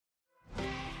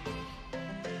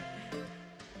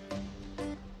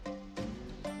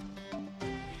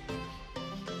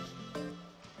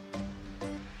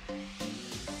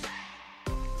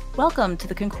Welcome to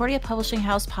the Concordia Publishing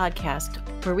House Podcast,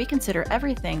 where we consider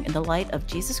everything in the light of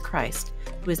Jesus Christ,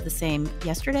 who is the same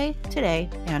yesterday, today,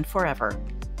 and forever.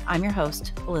 I'm your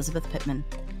host, Elizabeth Pittman.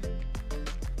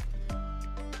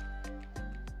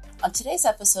 On today's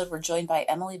episode, we're joined by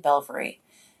Emily Belvery.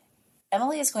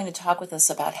 Emily is going to talk with us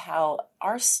about how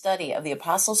our study of the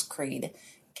Apostles' Creed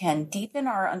can deepen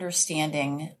our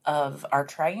understanding of our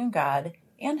triune God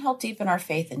and help deepen our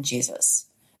faith in Jesus.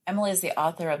 Emily is the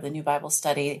author of the new Bible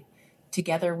study,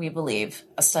 Together We Believe,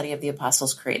 a study of the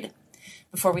Apostles' Creed.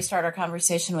 Before we start our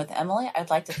conversation with Emily, I'd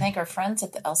like to thank our friends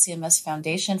at the LCMS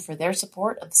Foundation for their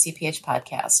support of the CPH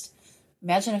podcast.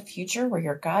 Imagine a future where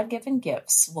your God-given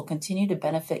gifts will continue to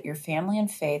benefit your family and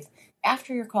faith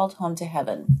after you're called home to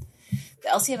heaven. The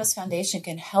LCMS Foundation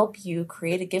can help you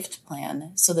create a gift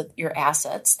plan so that your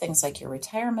assets, things like your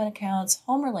retirement accounts,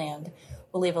 home or land,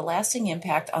 will leave a lasting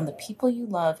impact on the people you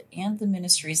love and the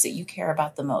ministries that you care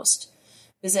about the most.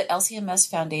 Visit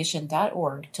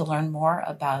lcmsfoundation.org to learn more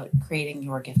about creating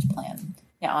your gift plan.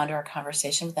 Now on to our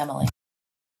conversation with Emily.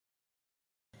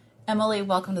 Emily,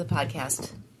 welcome to the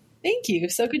podcast. Thank you.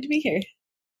 So good to be here.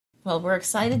 Well, we're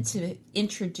excited to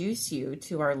introduce you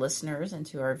to our listeners and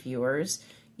to our viewers.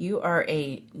 You are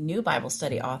a new Bible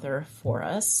study author for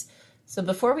us. So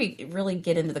before we really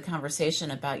get into the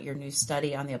conversation about your new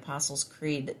study on the Apostles'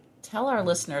 Creed, tell our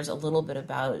listeners a little bit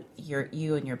about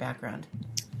you and your background.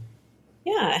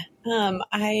 Yeah.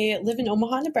 I live in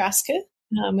Omaha, Nebraska,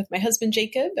 with my husband,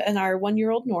 Jacob, and our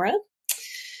 1-year-old Nora.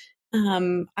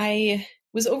 I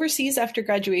was overseas after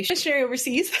graduation, missionary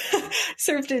overseas,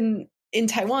 served in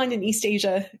Taiwan and East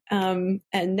Asia. And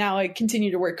now I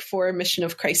continue to work for Mission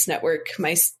of Christ Network,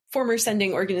 my former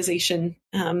sending organization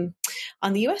on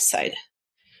the U.S. side.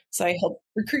 So I help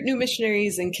recruit new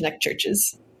missionaries and connect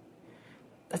churches.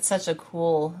 That's such a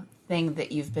cool thing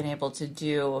that you've been able to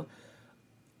do.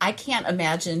 I can't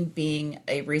imagine being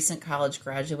a recent college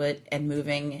graduate and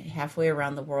moving halfway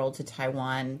around the world to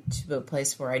Taiwan, to a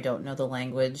place where I don't know the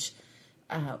language.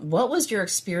 What was your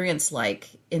experience like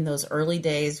in those early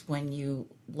days when you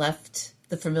left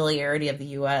the familiarity of the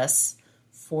U.S.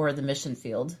 for the mission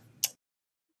field?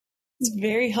 It's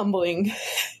very humbling.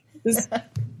 It's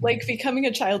like becoming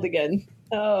a child again,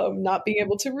 not being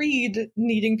able to read,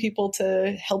 needing people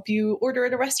to help you order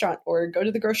at a restaurant or go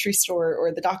to the grocery store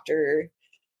or the doctor,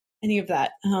 any of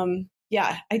that. I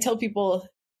tell people,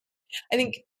 I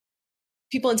think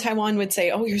people in Taiwan would say,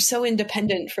 "Oh, you're so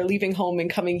independent for leaving home and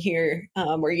coming here,"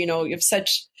 or, you have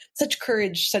such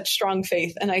courage, such strong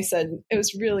faith. And I said, it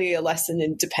was really a lesson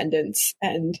in dependence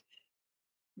and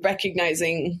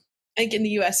recognizing, I think in the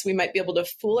US, we might be able to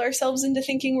fool ourselves into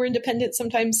thinking we're independent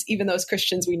sometimes, even though as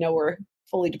Christians, we know we're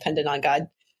fully dependent on God.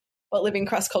 But living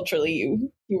cross-culturally,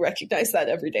 you recognize that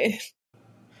every day.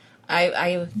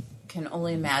 I can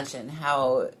only imagine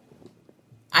how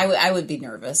I would be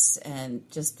nervous, and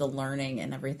just the learning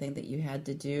and everything that you had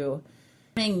to do.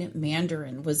 Learning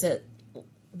Mandarin, was it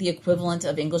the equivalent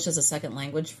of English as a second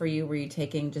language for you? Were you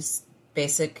taking just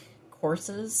basic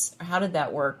courses? How did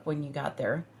that work when you got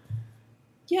there?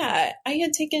 Yeah, I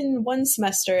had taken one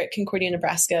semester at Concordia,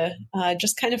 Nebraska,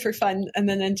 just kind of for fun, and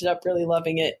then ended up really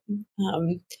loving it.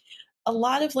 A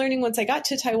lot of learning once I got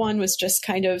to Taiwan was just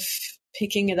kind of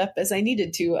picking it up as I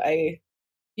needed to. I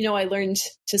learned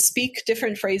to speak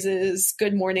different phrases.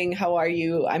 Good morning, how are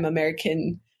you? I'm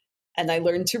American. And I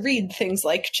learned to read things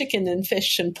like chicken and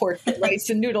fish and pork and rice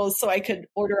and noodles so I could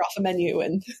order off a menu.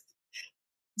 And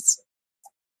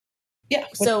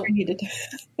so I needed.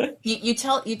 you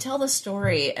tell the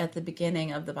story at the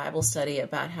beginning of the Bible study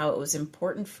about how it was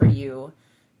important for you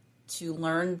to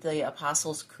learn the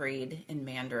Apostles' Creed in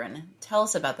Mandarin. Tell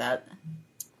us about that.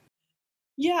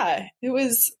 Yeah, it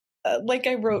was, like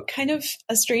I wrote, kind of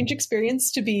a strange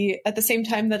experience to be at the same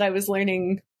time that I was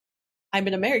learning I'm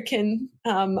an American.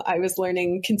 I was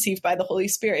learning conceived by the Holy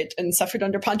Spirit and suffered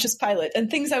under Pontius Pilate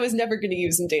and things I was never going to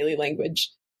use in daily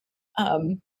language.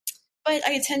 But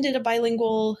I attended a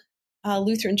bilingual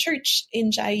Lutheran church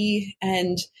in Chiayi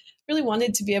and really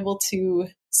wanted to be able to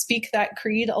speak that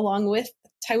creed along with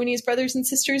Taiwanese brothers and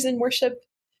sisters in worship,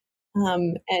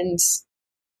 and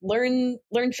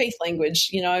learn faith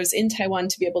language. I was in Taiwan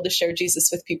to be able to share Jesus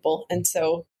with people. And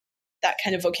so that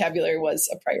kind of vocabulary was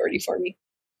a priority for me.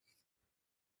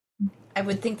 I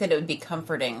would think that it would be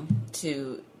comforting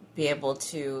to be able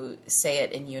to say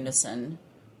it in unison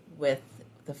with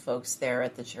the folks there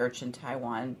at the church in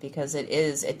Taiwan, because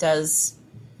it does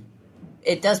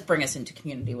bring us into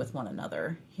community with one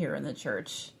another here in the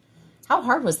church. How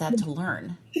hard was that to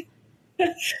learn?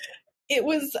 It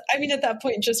was, at that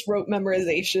point, just rote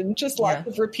memorization, just lots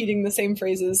of repeating the same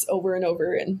phrases over and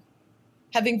over. And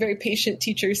having very patient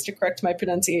teachers to correct my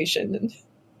pronunciation.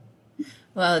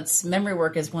 Well, it's memory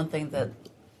work is one thing that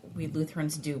we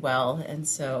Lutherans do well. And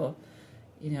so,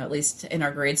 at least in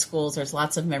our grade schools, there's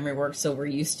lots of memory work, so we're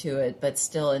used to it. But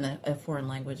still, in a foreign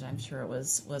language, I'm sure it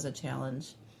was a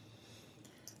challenge.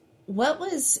 What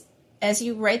was, as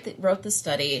you wrote the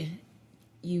study,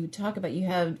 you talk about you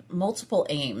have multiple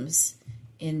aims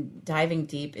in diving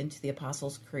deep into the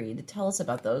Apostles' Creed. Tell us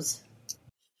about those.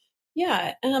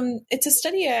 Yeah, it's a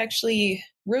study I actually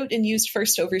wrote and used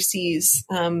first overseas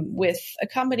with a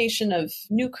combination of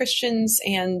new Christians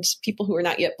and people who are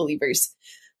not yet believers.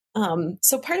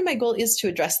 So part of my goal is to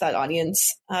address that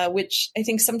audience, which I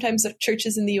think sometimes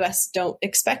churches in the U.S. don't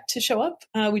expect to show up.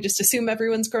 We just assume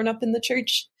everyone's grown up in the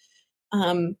church.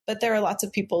 But there are lots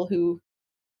of people who,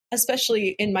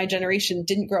 especially in my generation,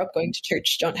 didn't grow up going to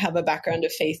church, don't have a background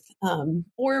of faith,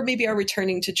 or maybe are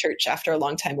returning to church after a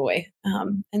long time away.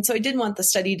 And so I did want the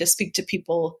study to speak to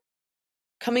people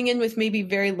coming in with maybe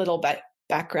very little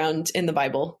background in the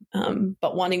Bible,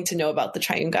 but wanting to know about the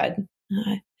triune God.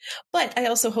 But I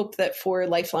also hope that for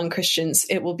lifelong Christians,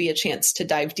 it will be a chance to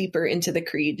dive deeper into the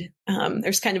creed.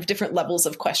 There's kind of different levels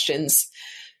of questions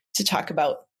to talk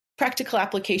about practical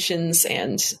applications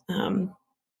and,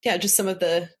 just some of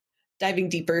the diving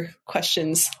deeper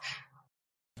questions.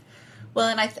 Well,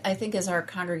 and I think as our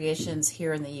congregations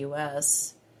here in the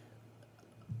U.S.,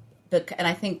 and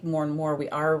I think more and more we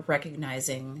are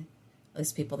recognizing, at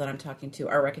least people that I'm talking to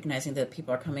are recognizing that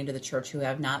people are coming to the church who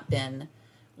have not been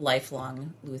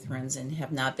lifelong Lutherans and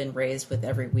have not been raised with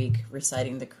every week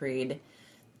reciting the creed.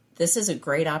 This is a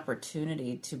great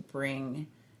opportunity to bring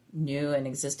new and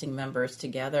existing members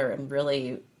together and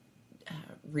really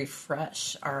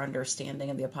refresh our understanding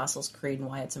of the Apostles' Creed and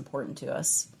why it's important to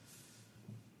us.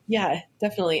 Yeah,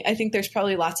 definitely. I think there's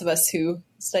probably lots of us who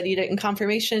studied it in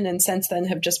confirmation and since then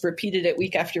have just repeated it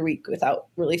week after week without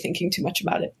really thinking too much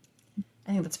about it.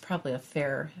 I think that's probably a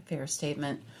fair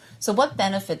statement. So what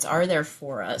benefits are there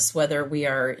for us, whether we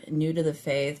are new to the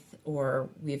faith or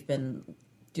we've been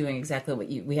doing exactly what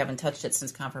we haven't touched it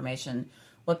since confirmation?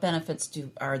 What benefits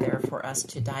are there for us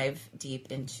to dive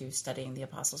deep into studying the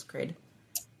Apostles' Creed?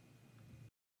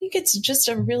 I think it's just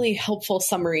a really helpful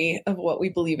summary of what we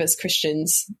believe as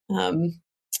Christians.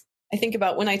 I think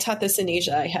about when I taught this in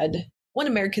Asia, I had one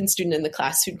American student in the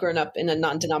class who'd grown up in a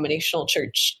non-denominational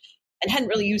church and hadn't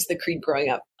really used the creed growing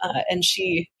up. And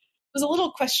she was a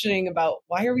little questioning about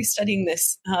why are we studying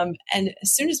this? And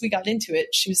as soon as we got into it,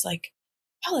 she was like,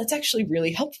 wow, that's actually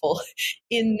really helpful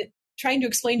in trying to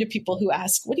explain to people who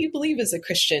ask, what do you believe as a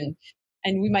Christian?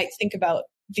 And we might think about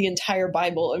the entire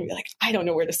Bible and be like, I don't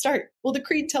know where to start. Well, the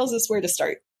creed tells us where to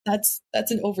start. That's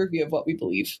an overview of what we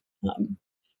believe.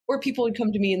 Or people would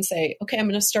come to me and say, okay, I'm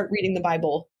going to start reading the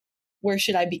Bible. Where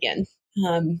should I begin?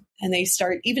 And they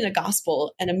start even a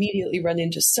gospel and immediately run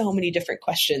into so many different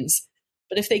questions.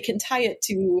 But if they can tie it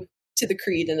to the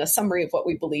creed and a summary of what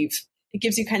we believe, it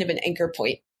gives you kind of an anchor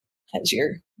point as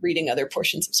you're reading other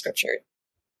portions of Scripture.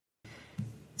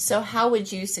 So how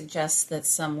would you suggest that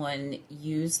someone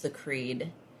use the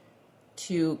creed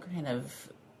to kind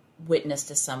of witness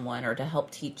to someone or to help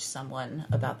teach someone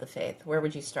about the faith? Where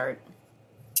would you start?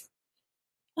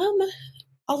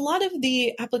 A lot of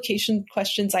the application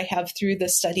questions I have through the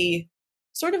study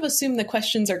sort of assume the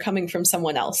questions are coming from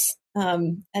someone else.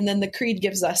 And then the creed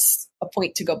gives us a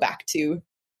point to go back to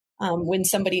when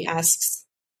somebody asks,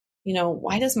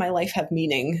 why does my life have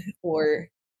meaning? Or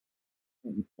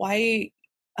why,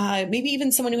 maybe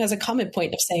even someone who has a common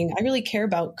point of saying, I really care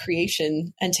about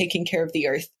creation and taking care of the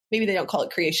earth. Maybe they don't call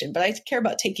it creation, but I care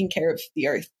about taking care of the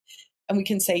earth. And we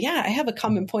can say, yeah, I have a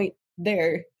common point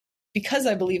there because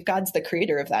I believe God's the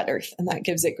creator of that earth, and that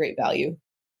gives it great value.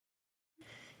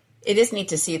 It is neat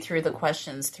to see through the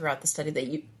questions throughout the study that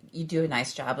you do a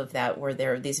nice job of that, where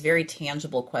there are these very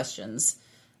tangible questions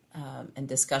and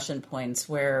discussion points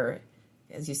where,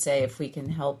 as you say, if we can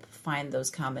help find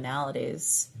those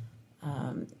commonalities,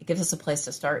 it gives us a place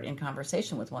to start in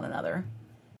conversation with one another.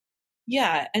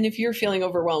 Yeah, and if you're feeling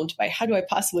overwhelmed by how do I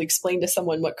possibly explain to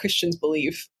someone what Christians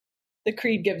believe, the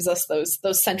creed gives us those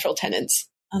central tenets,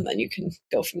 and then you can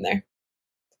go from there.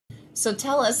 So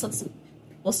tell us,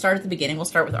 we'll start at the beginning. We'll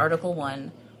start with Article 1.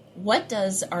 What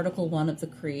does Article 1 of the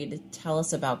Creed tell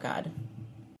us about God?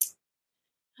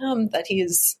 That he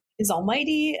is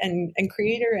almighty and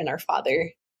creator and our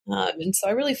Father. And so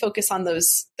I really focus on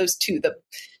those two, the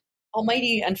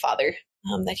almighty and Father,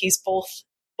 that he's both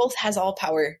has all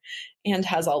power and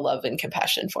has all love and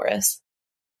compassion for us.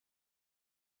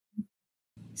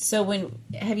 So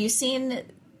have you seen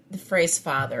the phrase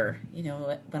father?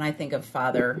 When I think of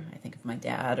father, I think of my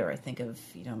dad, or I think of,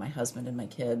 my husband and my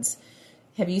kids.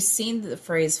 Have you seen the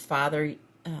phrase father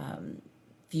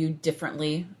viewed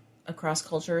differently across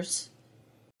cultures?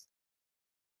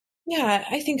 Yeah,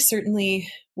 I think certainly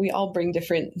we all bring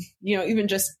different, even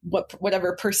just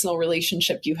whatever personal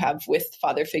relationship you have with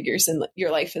father figures in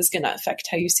your life is going to affect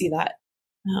how you see that.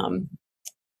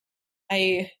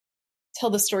 I tell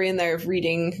the story in there of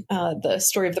reading the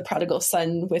story of the prodigal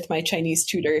son with my Chinese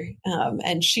tutor,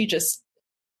 and she just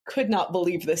could not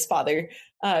believe this father.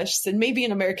 She said maybe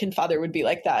an American father would be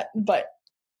like that, but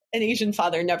an Asian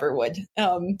father never would,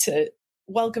 to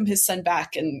welcome his son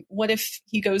back. And what if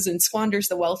he goes and squanders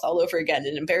the wealth all over again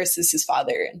and embarrasses his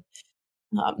father?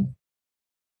 And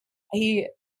I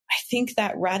think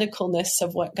that radicalness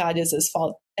of what God is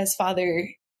as father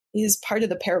is part of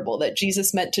the parable that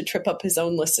Jesus meant to trip up his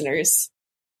own listeners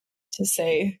to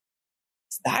say,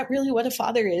 is that really what a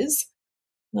father is?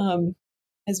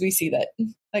 As we see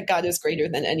that God is greater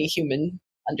than any human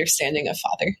understanding of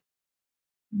father.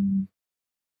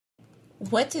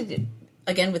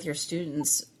 Again, with your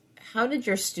students, how did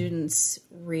your students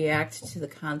react to the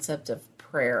concept of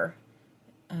prayer,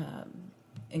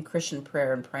 in Christian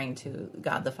prayer and praying to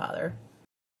God the Father?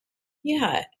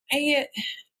 Yeah,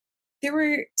 there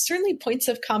were certainly points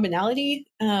of commonality.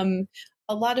 A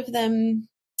lot of them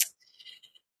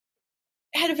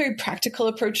had a very practical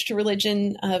approach to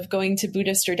religion of going to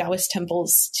Buddhist or Taoist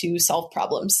temples to solve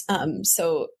problems.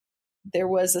 So there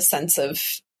was a sense of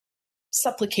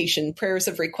supplication, prayers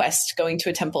of request, going to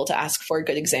a temple to ask for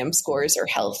good exam scores or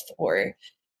health or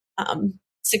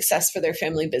success for their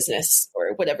family business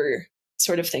or whatever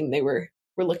sort of thing they were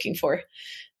looking for.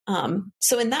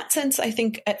 So in that sense, I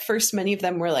think at first many of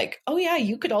them were like, oh yeah,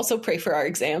 you could also pray for our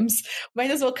exams.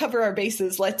 Might as well cover our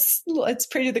bases. Let's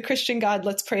pray to the Christian God.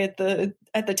 Let's pray at the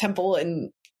temple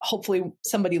and hopefully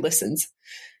somebody listens.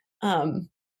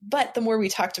 But the more we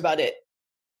talked about it,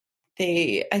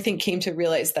 they, I think, came to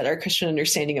realize that our Christian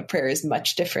understanding of prayer is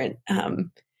much different.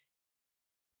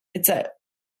 It's how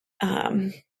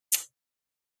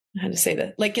to say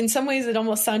that? Like in some ways it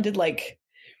almost sounded like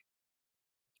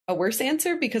a worse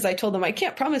answer because I told them I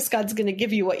can't promise God's going to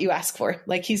give you what you ask for.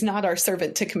 Like he's not our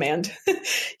servant to command.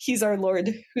 He's our Lord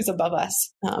who's above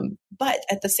us. But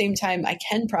at the same time, I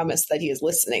can promise that he is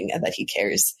listening and that he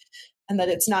cares and that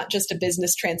it's not just a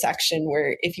business transaction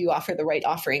where if you offer the right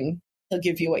offering, he'll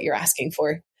give you what you're asking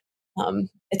for.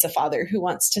 It's a father who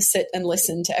wants to sit and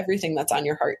listen to everything that's on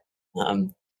your heart.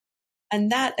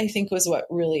 And that, I think, was what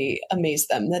really amazed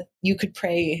them, that you could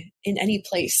pray in any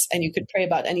place and you could pray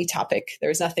about any topic. There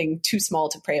was nothing too small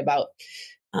to pray about.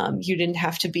 You didn't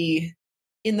have to be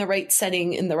in the right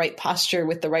setting, in the right posture,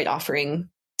 with the right offering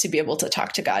to be able to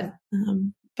talk to God,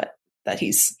 but that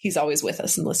he's always with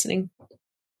us and listening.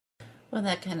 Well,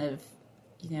 that kind of,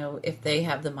 if they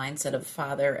have the mindset of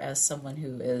father as someone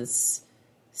who is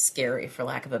scary, for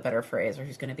lack of a better phrase, or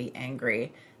who's going to be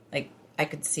angry, like I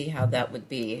could see how that would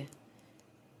be.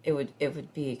 It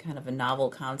would be kind of a novel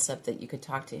concept that you could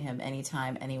talk to him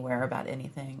anytime, anywhere about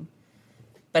anything.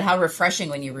 But how refreshing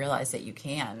when you realize that you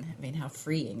can. I mean, how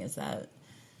freeing is that?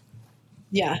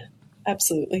 Yeah,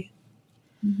 absolutely.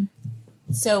 Mm-hmm.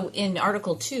 So in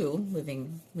Article 2,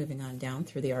 moving on down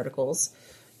through the articles,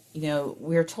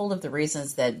 we're told of the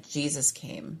reasons that Jesus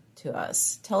came to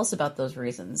us. Tell us about those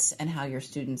reasons and how your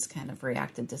students kind of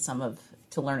reacted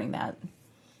to learning that.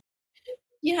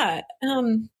 Yeah.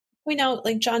 Point out,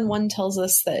 like John 1 tells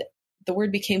us that the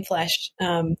Word became flesh,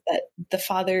 that the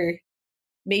Father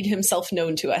made himself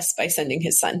known to us by sending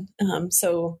his Son.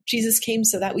 So Jesus came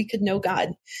so that we could know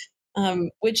God,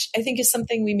 which I think is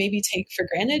something we maybe take for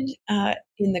granted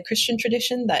in the Christian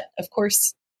tradition, that, of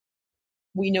course,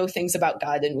 we know things about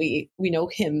God and we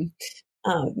know him.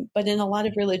 But in a lot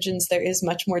of religions, there is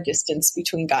much more distance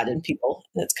between God and people.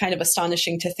 And it's kind of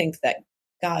astonishing to think that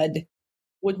God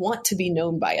would want to be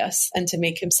known by us and to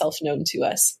make himself known to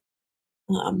us.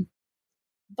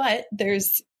 But there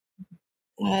is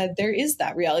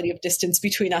that reality of distance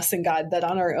between us and God, that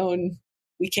on our own,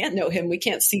 we can't know him. We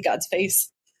can't see God's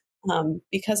face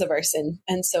because of our sin.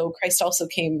 And so Christ also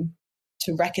came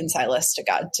to reconcile us to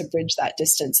God, to bridge that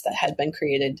distance that had been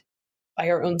created by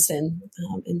our own sin,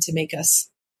 and to make us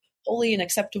holy and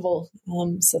acceptable,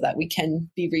 so that we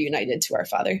can be reunited to our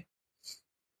Father.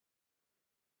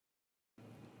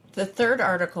 The third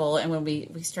article, and when we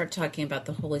start talking about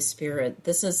the Holy Spirit,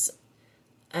 this is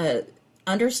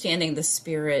understanding the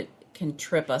Spirit can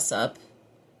trip us up,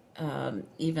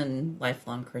 even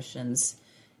lifelong Christians,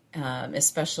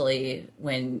 especially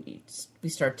when we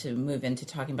start to move into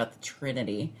talking about the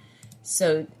Trinity.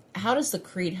 So how does the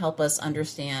Creed help us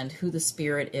understand who the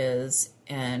Spirit is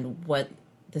and what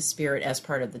the Spirit as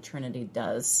part of the Trinity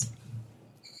does?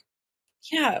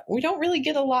 Yeah, we don't really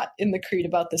get a lot in the Creed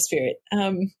about the Spirit.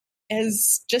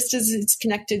 As it's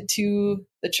connected to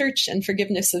the church and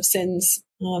forgiveness of sins,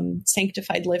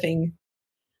 sanctified living,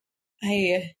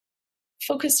 I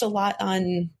focused a lot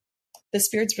on the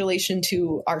Spirit's relation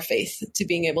to our faith, to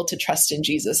being able to trust in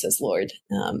Jesus as Lord.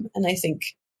 And I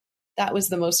think that was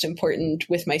the most important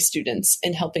with my students,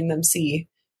 in helping them see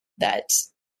that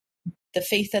the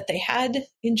faith that they had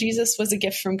in Jesus was a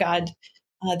gift from God,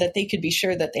 that they could be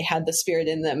sure that they had the Spirit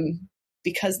in them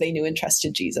because they knew and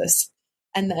trusted Jesus.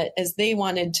 And that as they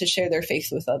wanted to share their faith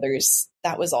with others,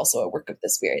 that was also a work of the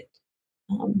Spirit.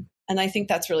 And I think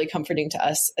that's really comforting to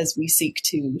us as we seek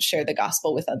to share the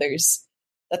gospel with others,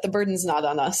 that the burden's not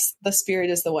on us. The Spirit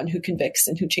is the one who convicts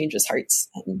and who changes hearts.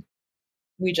 And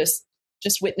we just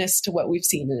witness to what we've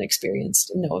seen and experienced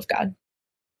and know of God.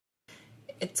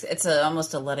 It's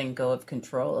almost a letting go of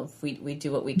control. Of we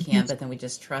do what we can, but then we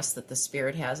just trust that the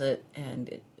Spirit has it.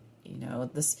 And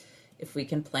if we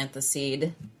can plant the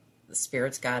seed, the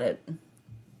Spirit's got it.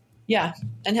 Yeah,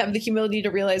 and have the humility to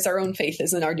realize our own faith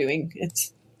isn't our doing.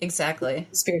 It's exactly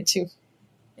the Spirit too.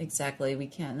 Exactly. We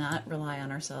cannot rely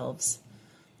on ourselves.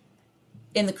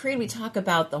 In the Creed, we talk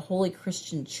about the Holy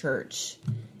Christian Church,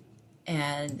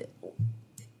 and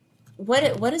what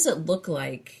does it look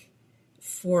like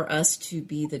for us to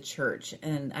be the church?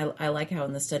 And I like how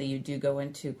in the study you do go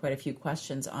into quite a few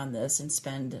questions on this and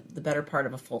spend the better part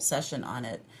of a full session on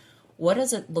it. What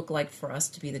does it look like for us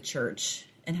to be the church?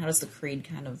 And how does the Creed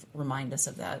kind of remind us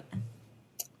of that?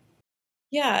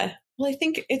 Yeah, well, I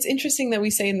think it's interesting that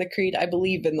we say in the Creed, I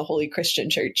believe in the Holy Christian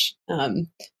Church.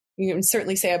 You can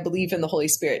certainly say I believe in the Holy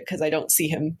Spirit because I don't see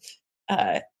him.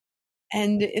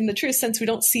 And in the truest sense, we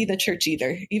don't see the church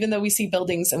either, even though we see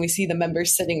buildings and we see the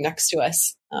members sitting next to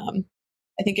us.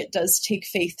 I think it does take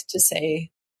faith to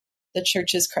say the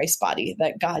church is Christ's body,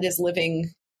 that God is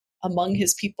living among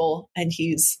his people and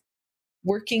he's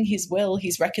working his will.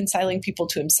 He's reconciling people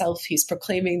to himself. He's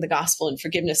proclaiming the gospel and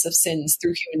forgiveness of sins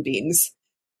through human beings,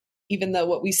 even though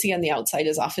what we see on the outside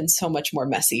is often so much more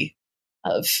messy,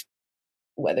 of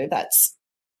whether that's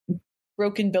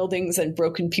broken buildings and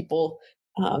broken people.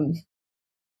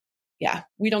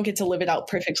 We don't get to live it out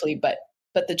perfectly, but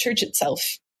the church itself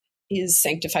is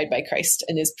sanctified by Christ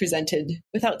and is presented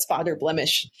without spot or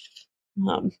blemish.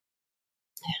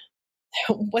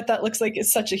 What that looks like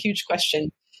is such a huge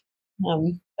question.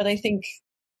 But I think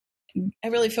I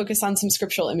really focus on some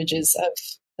scriptural images of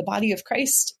the body of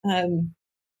Christ,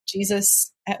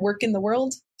 Jesus at work in the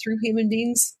world through human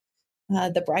beings,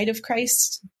 the bride of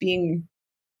Christ being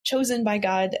chosen by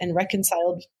God and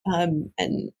reconciled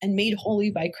and made holy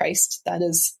by Christ. That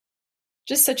is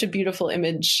just such a beautiful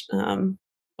image. One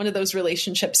of those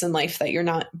relationships in life that you're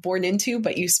not born into,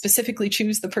 but you specifically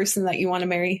choose the person that you want to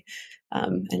marry.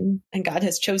 And God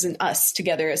has chosen us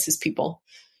together as his people.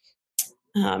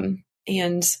 And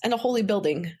a holy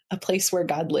building, a place where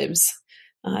God lives,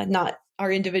 not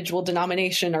our individual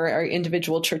denomination or our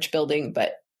individual church building,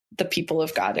 but the people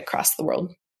of God across the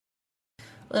world.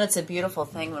 Well, it's a beautiful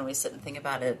thing when we sit and think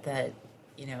about it that,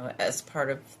 as part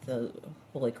of the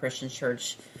Holy Christian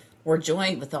Church, we're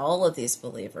joined with all of these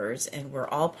believers and we're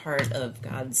all part of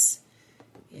God's,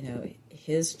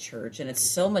 his church. And it's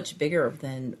so much bigger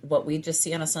than what we just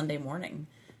see on a Sunday morning.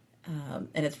 And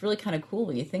it's really kind of cool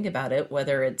when you think about it,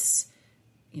 whether it's,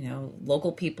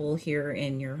 local people here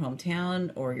in your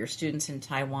hometown or your students in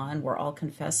Taiwan, we're all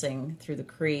confessing through the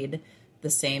Creed the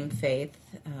same faith,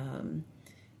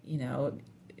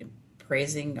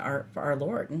 praising our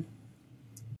Lord.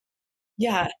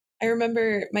 Yeah, I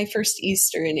remember my first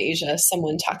Easter in Asia,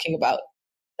 someone talking about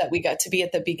that we got to be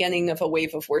at the beginning of a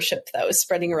wave of worship that was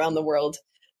spreading around the world.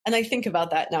 And I think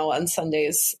about that now on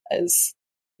Sundays, as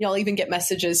I'll even get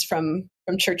messages from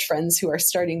church friends who are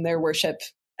starting their worship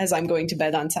as I'm going to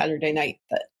bed on Saturday night.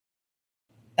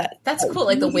 That's cool.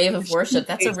 Like the wave of worship.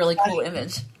 That's a really cool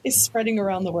image. It's spreading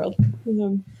around the world.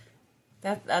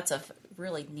 That's a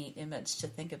really neat image to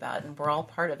think about, and we're all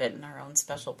part of it in our own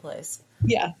special place.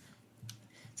 Yeah.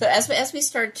 So as we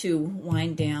start to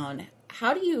wind down,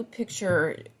 how do you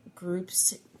picture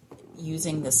groups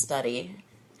using the study?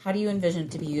 How do you envision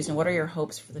it to be used, and what are your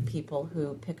hopes for the people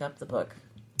who pick up the book?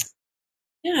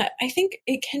 Yeah, I think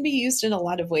it can be used in a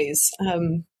lot of ways.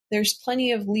 There's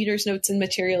plenty of leaders' notes and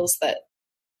materials that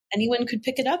anyone could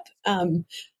pick it up.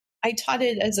 I taught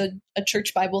it as a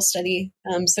church Bible study,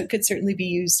 so it could certainly be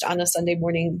used on a Sunday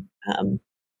morning,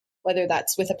 whether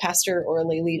that's with a pastor or a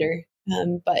lay leader.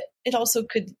 But it also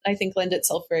could, I think, lend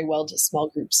itself very well to small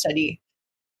group study.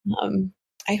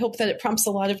 I hope that it prompts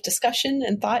a lot of discussion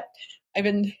and thought. I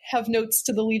even have notes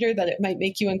to the leader that it might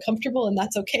make you uncomfortable, and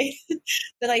that's okay.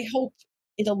 That I hope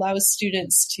it allows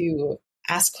students to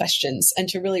ask questions and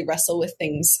to really wrestle with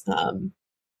things,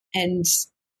 and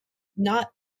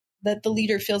not that the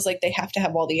leader feels like they have to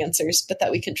have all the answers, but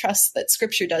that we can trust that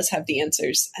Scripture does have the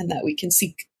answers and that we can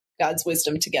seek God's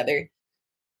wisdom together.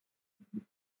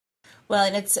 Well,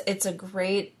 and it's a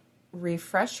great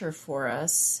refresher for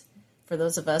us, for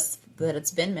those of us that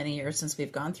it's been many years since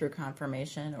we've gone through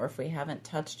confirmation, or if we haven't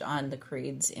touched on the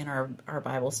creeds in our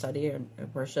Bible study or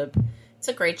worship. It's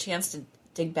a great chance to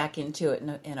dig back into it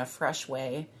in a fresh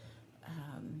way,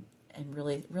 and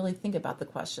really think about the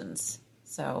questions.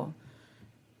 So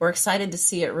we're excited to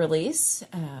see it release.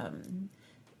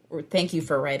 Thank you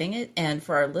for writing it. And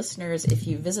for our listeners, if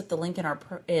you visit the link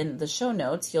in the show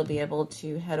notes, you'll be able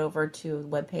to head over to the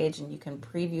webpage and you can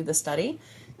preview the study,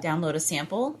 download a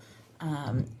sample.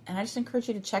 And I just encourage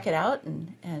you to check it out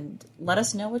and let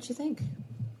us know what you think.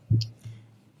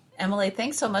 Emily,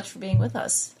 thanks so much for being with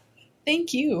us.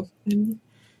 Thank you.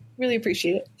 Really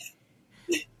appreciate it.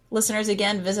 Listeners,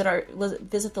 again,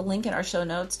 visit the link in our show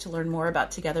notes to learn more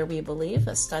about Together We Believe,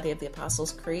 a study of the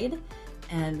Apostles' Creed,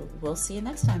 and we'll see you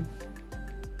next time.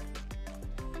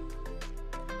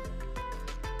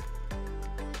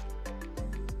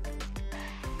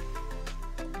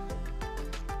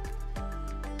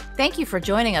 Thank you for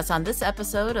joining us on this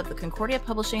episode of the Concordia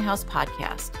Publishing House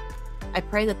Podcast. I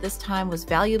pray that this time was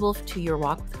valuable to your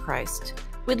walk with Christ.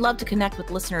 We'd love to connect with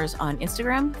listeners on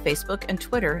Instagram, Facebook, and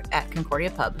Twitter at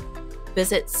Concordia Pub.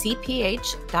 Visit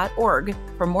cph.org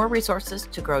for more resources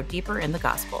to grow deeper in the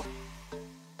gospel.